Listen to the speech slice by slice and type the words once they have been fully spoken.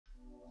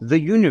The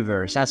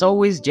universe has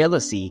always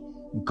jealously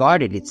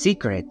guarded its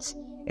secrets,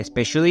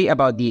 especially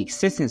about the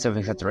existence of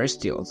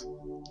extraterrestrials.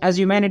 As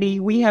humanity,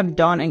 we have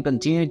done and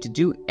continue to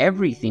do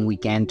everything we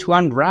can to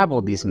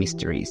unravel these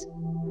mysteries.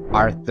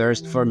 Our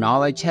thirst for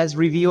knowledge has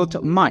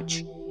revealed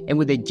much, and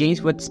with the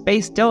James Webb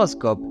Space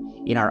Telescope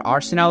in our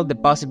arsenal, the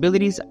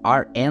possibilities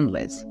are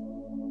endless.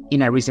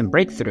 In a recent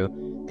breakthrough,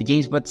 the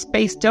James Webb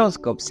Space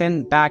Telescope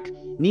sent back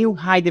new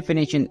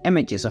high-definition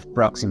images of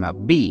Proxima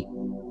B,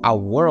 a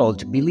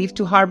world believed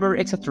to harbor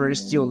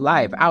extraterrestrial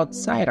life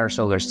outside our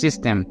solar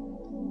system.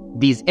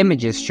 These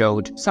images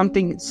showed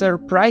something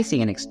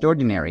surprising and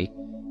extraordinary,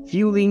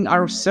 fueling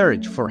our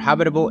search for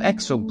habitable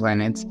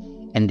exoplanets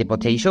and the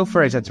potential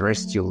for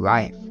extraterrestrial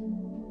life.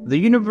 The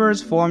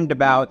universe formed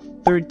about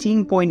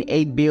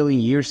 13.8 billion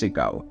years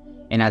ago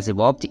and has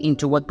evolved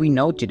into what we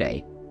know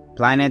today.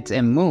 Planets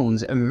and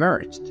moons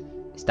emerged,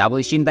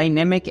 establishing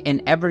dynamic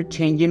and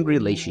ever-changing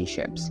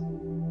relationships.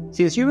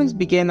 Since humans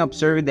began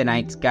observing the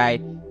night sky,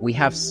 we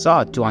have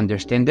sought to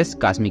understand this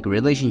cosmic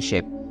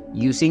relationship,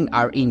 using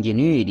our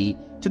ingenuity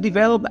to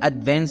develop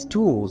advanced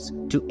tools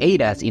to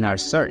aid us in our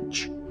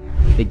search.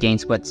 The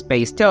James Webb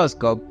Space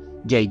Telescope,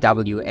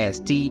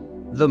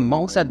 JWST, the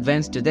most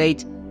advanced to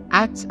date,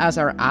 acts as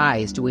our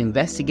eyes to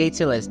investigate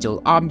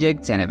celestial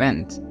objects and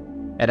events.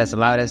 It has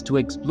allowed us to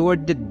explore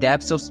the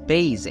depths of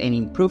space and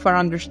improve our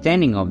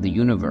understanding of the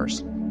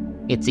universe.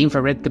 Its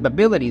infrared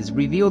capabilities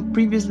revealed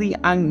previously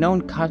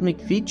unknown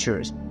cosmic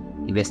features,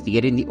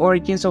 investigating the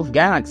origins of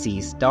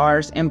galaxies,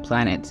 stars, and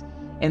planets,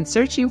 and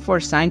searching for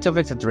signs of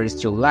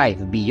extraterrestrial life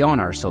beyond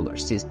our solar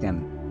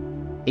system.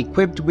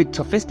 Equipped with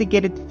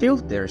sophisticated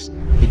filters,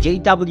 the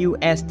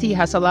JWST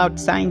has allowed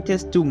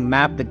scientists to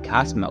map the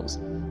cosmos,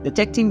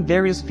 detecting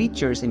various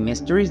features and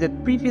mysteries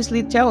that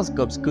previously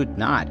telescopes could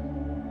not.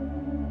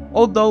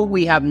 Although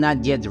we have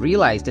not yet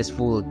realized its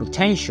full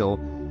potential,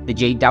 the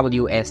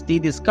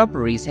JWST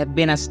discoveries have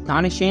been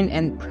astonishing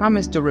and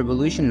promise to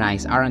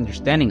revolutionize our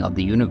understanding of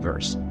the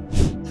universe.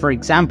 For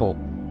example,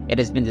 it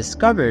has been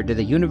discovered that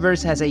the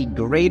universe has a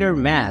greater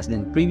mass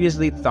than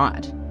previously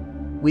thought.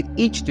 With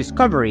each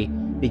discovery,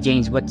 the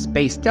James Webb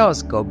Space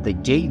Telescope, the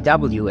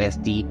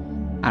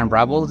JWST,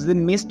 unravels the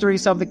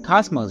mysteries of the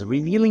cosmos,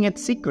 revealing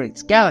its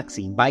secrets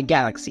galaxy by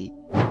galaxy.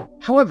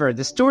 However,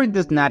 the story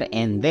does not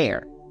end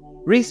there.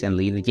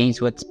 Recently, the James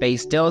Webb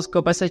Space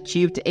Telescope has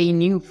achieved a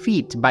new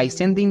feat by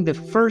sending the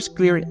first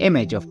clear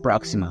image of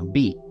Proxima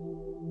B.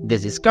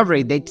 This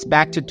discovery dates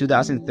back to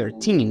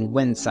 2013,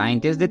 when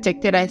scientists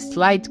detected a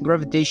slight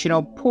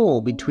gravitational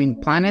pull between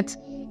planets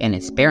and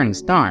its parent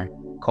star,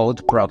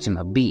 called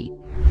Proxima B.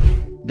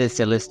 This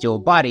celestial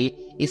body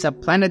is a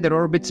planet that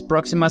orbits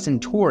Proxima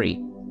Centauri,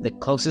 the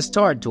closest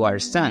star to our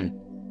Sun.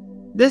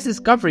 This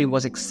discovery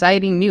was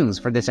exciting news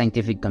for the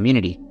scientific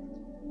community,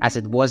 as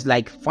it was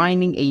like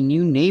finding a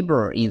new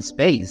neighbor in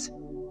space.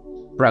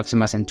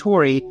 Proxima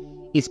Centauri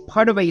is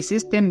part of a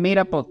system made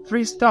up of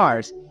 3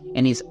 stars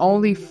and is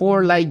only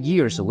 4 light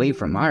years away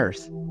from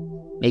Earth,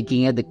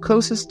 making it the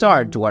closest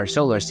star to our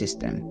solar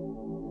system.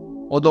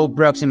 Although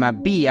Proxima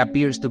B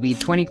appears to be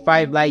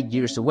 25 light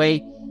years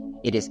away,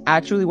 it is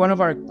actually one of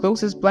our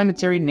closest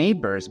planetary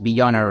neighbors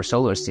beyond our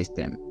solar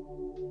system.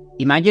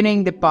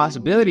 Imagining the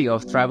possibility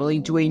of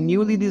traveling to a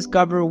newly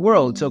discovered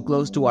world so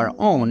close to our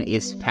own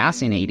is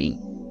fascinating.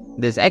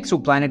 This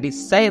exoplanet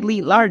is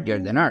slightly larger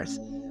than Earth,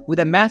 with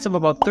a mass of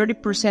about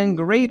 30%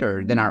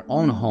 greater than our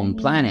own home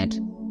planet.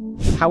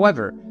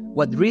 However,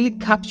 what really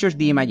captures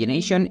the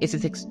imagination is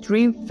its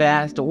extreme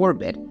fast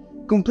orbit,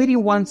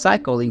 completing one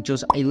cycle in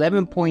just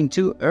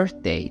 11.2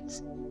 Earth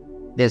days.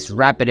 This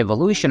rapid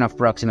evolution of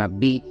Proxima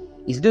B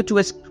is due to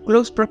its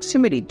close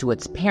proximity to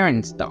its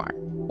parent star,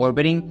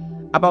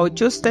 orbiting about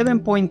just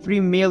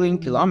 7.3 million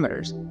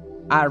kilometers,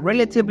 a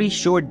relatively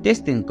short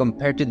distance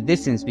compared to the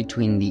distance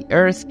between the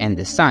Earth and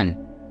the Sun.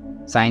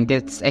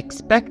 Scientists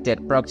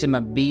expected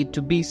Proxima B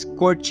to be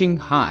scorching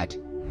hot.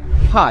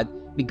 Hot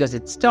because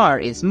its star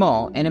is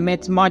small and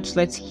emits much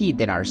less heat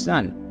than our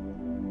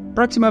Sun.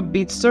 Proxima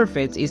B's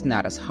surface is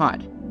not as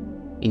hot.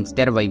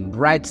 Instead of a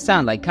bright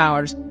sun like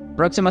ours,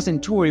 Proxima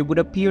Centauri would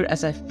appear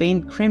as a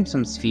faint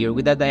crimson sphere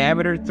with a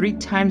diameter 3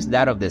 times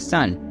that of the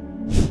Sun.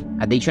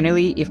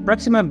 Additionally, if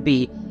Proxima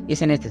B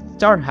is in its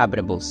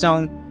star-habitable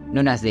zone,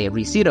 known as the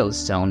residual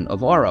zone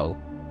of Oro,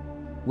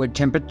 where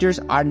temperatures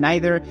are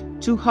neither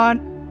too hot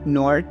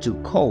nor too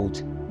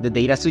cold, the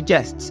data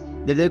suggests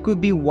that there could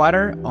be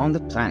water on the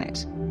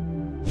planet.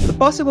 The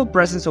possible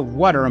presence of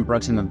water on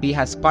Proxima B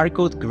has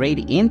sparked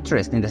great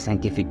interest in the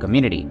scientific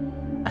community,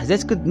 as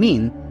this could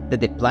mean that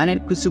the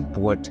planet could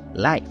support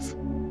life.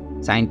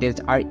 Scientists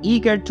are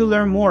eager to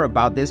learn more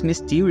about this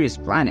mysterious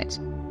planet.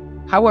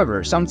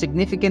 However, some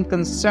significant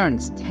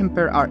concerns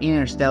temper our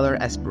interstellar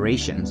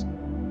aspirations.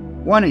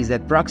 One is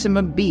that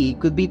Proxima B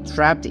could be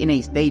trapped in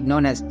a state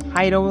known as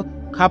tidal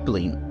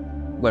coupling,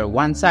 where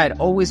one side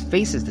always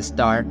faces the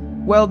star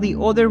while the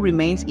other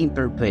remains in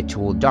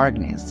perpetual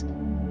darkness.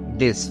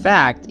 This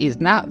fact is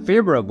not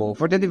favorable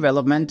for the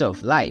development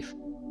of life.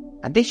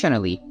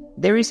 Additionally,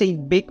 there is a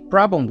big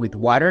problem with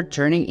water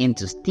turning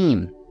into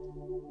steam.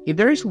 If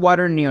there is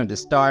water near the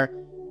star,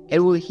 it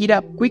will heat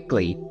up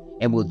quickly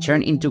and will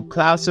turn into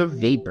clouds of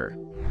vapor.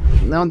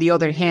 On the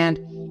other hand,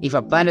 if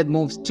a planet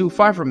moves too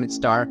far from its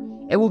star,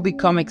 it will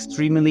become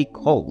extremely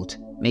cold,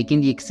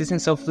 making the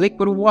existence of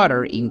liquid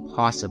water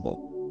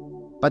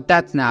impossible. But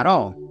that's not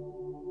all.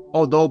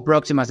 Although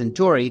Proxima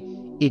Centauri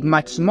is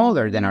much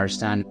smaller than our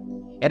Sun,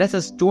 it has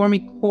a stormy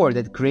core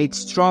that creates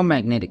strong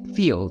magnetic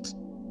fields.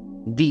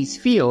 These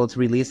fields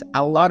release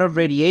a lot of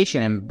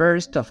radiation and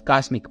bursts of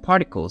cosmic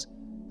particles,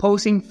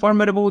 posing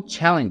formidable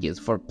challenges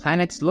for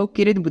planets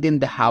located within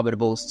the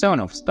habitable zone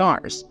of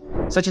stars,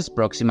 such as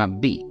Proxima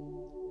B.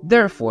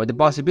 Therefore, the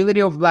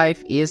possibility of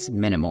life is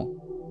minimal.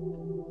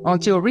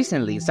 Until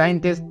recently,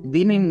 scientists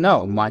didn't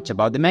know much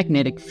about the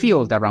magnetic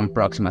field around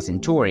Proxima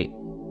Centauri,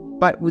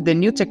 but with the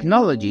new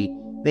technology,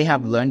 they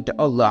have learned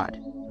a lot.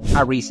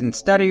 A recent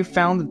study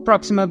found that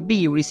Proxima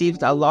B receives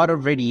a lot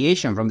of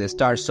radiation from the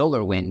star's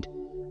solar wind,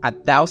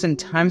 1,000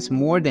 times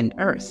more than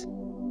Earth.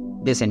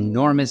 This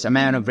enormous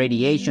amount of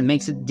radiation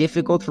makes it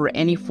difficult for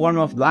any form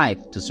of life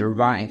to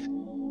survive.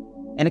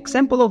 An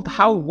example of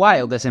how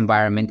wild this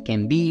environment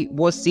can be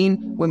was seen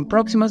when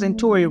Proxima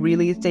Centauri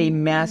released a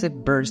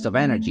massive burst of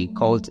energy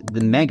called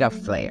the mega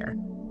flare,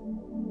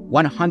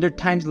 100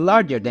 times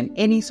larger than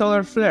any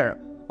solar flare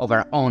of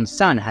our own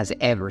Sun has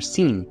ever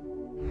seen.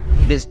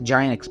 This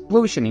giant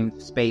explosion in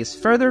space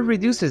further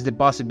reduces the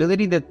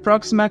possibility that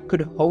Proxima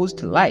could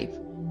host life,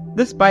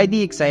 despite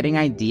the exciting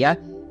idea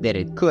that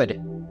it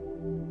could.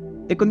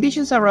 The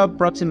conditions around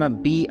Proxima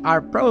B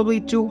are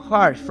probably too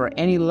harsh for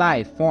any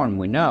life form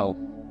we know.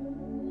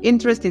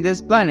 Interest in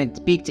this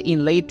planet peaked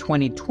in late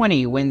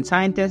 2020 when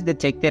scientists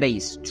detected a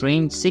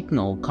strange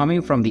signal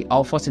coming from the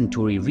Alpha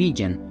Centauri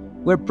region,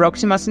 where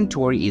Proxima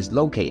Centauri is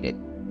located.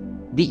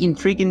 The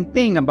intriguing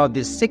thing about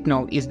this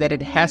signal is that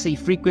it has a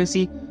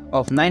frequency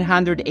of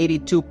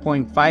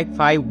 982.551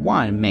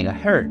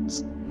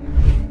 MHz.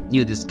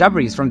 New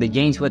discoveries from the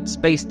James Webb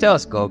Space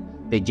Telescope,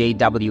 the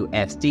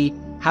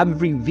JWST,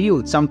 have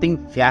revealed something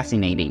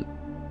fascinating.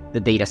 The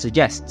data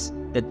suggests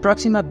that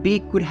Proxima B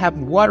could have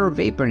water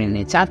vapor in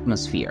its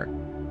atmosphere.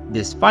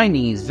 This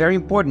finding is very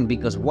important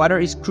because water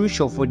is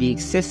crucial for the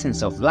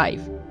existence of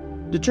life.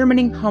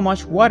 Determining how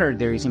much water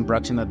there is in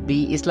Proxima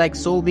B is like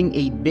solving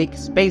a big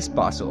space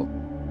puzzle.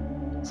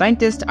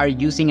 Scientists are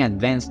using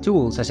advanced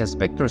tools such as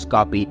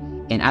spectroscopy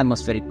and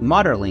atmospheric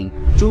modeling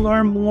to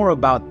learn more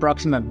about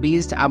Proxima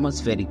B's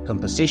atmospheric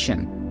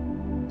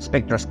composition.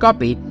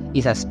 Spectroscopy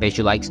is a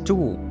specialized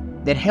tool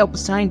that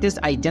helps scientists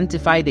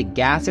identify the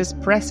gases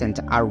present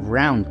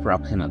around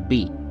Proxima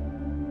B.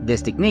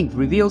 This technique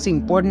reveals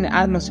important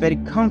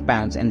atmospheric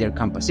compounds and their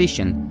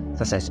composition,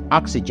 such as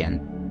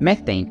oxygen,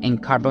 methane,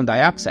 and carbon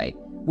dioxide,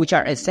 which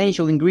are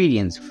essential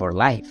ingredients for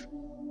life.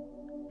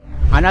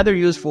 Another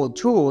useful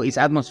tool is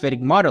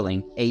atmospheric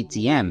modeling,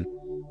 ATM,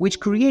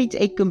 which creates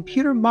a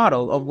computer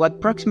model of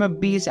what Proxima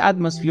B's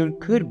atmosphere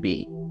could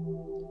be.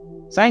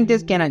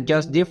 Scientists can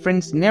adjust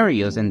different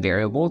scenarios and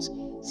variables,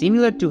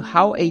 similar to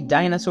how a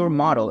dinosaur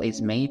model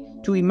is made,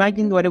 to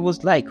imagine what it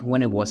was like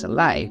when it was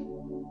alive.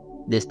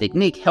 This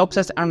technique helps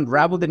us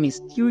unravel the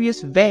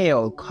mysterious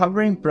veil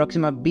covering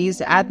Proxima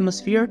B's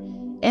atmosphere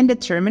and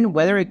determine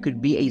whether it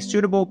could be a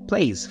suitable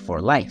place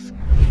for life.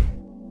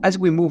 As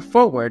we move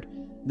forward,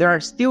 there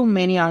are still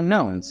many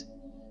unknowns,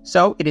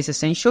 so it is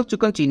essential to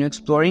continue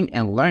exploring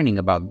and learning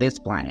about this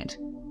planet.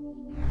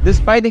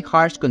 Despite the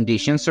harsh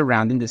conditions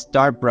surrounding the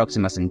star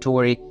Proxima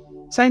Centauri,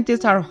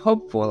 scientists are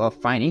hopeful of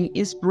finding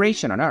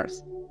inspiration on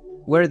Earth,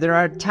 where there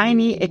are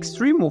tiny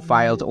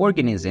extremophile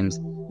organisms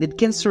that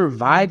can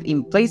survive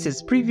in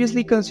places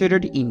previously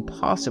considered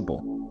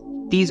impossible.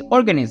 These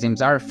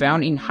organisms are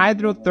found in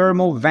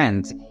hydrothermal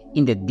vents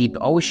in the deep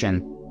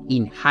ocean,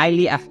 in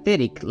highly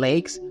acidic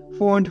lakes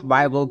formed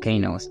by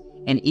volcanoes,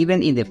 and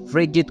even in the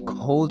frigid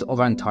cold of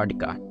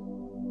Antarctica.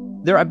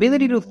 Their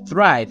ability to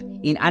thrive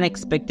in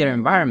unexpected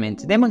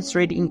environments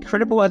demonstrates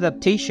incredible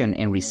adaptation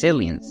and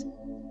resilience.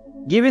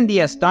 Given the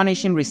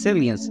astonishing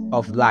resilience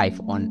of life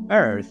on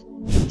Earth,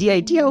 the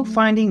idea of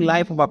finding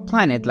life on a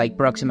planet like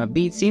Proxima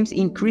B seems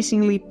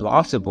increasingly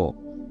plausible.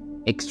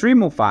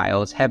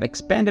 Extremophiles have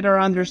expanded our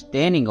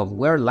understanding of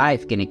where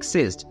life can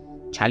exist,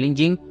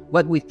 challenging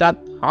what we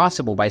thought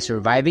possible by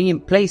surviving in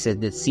places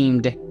that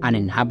seemed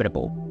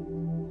uninhabitable.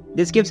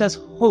 This gives us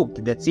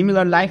hope that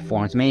similar life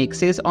forms may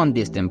exist on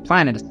distant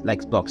planets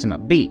like Proxima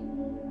B,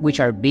 which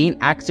are being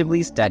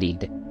actively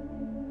studied.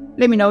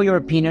 Let me know your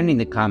opinion in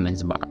the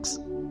comments box.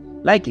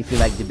 Like if you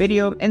liked the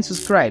video and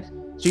subscribe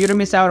so you don't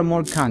miss out on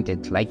more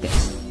content like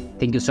this.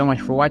 Thank you so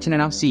much for watching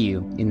and I'll see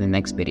you in the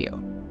next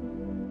video.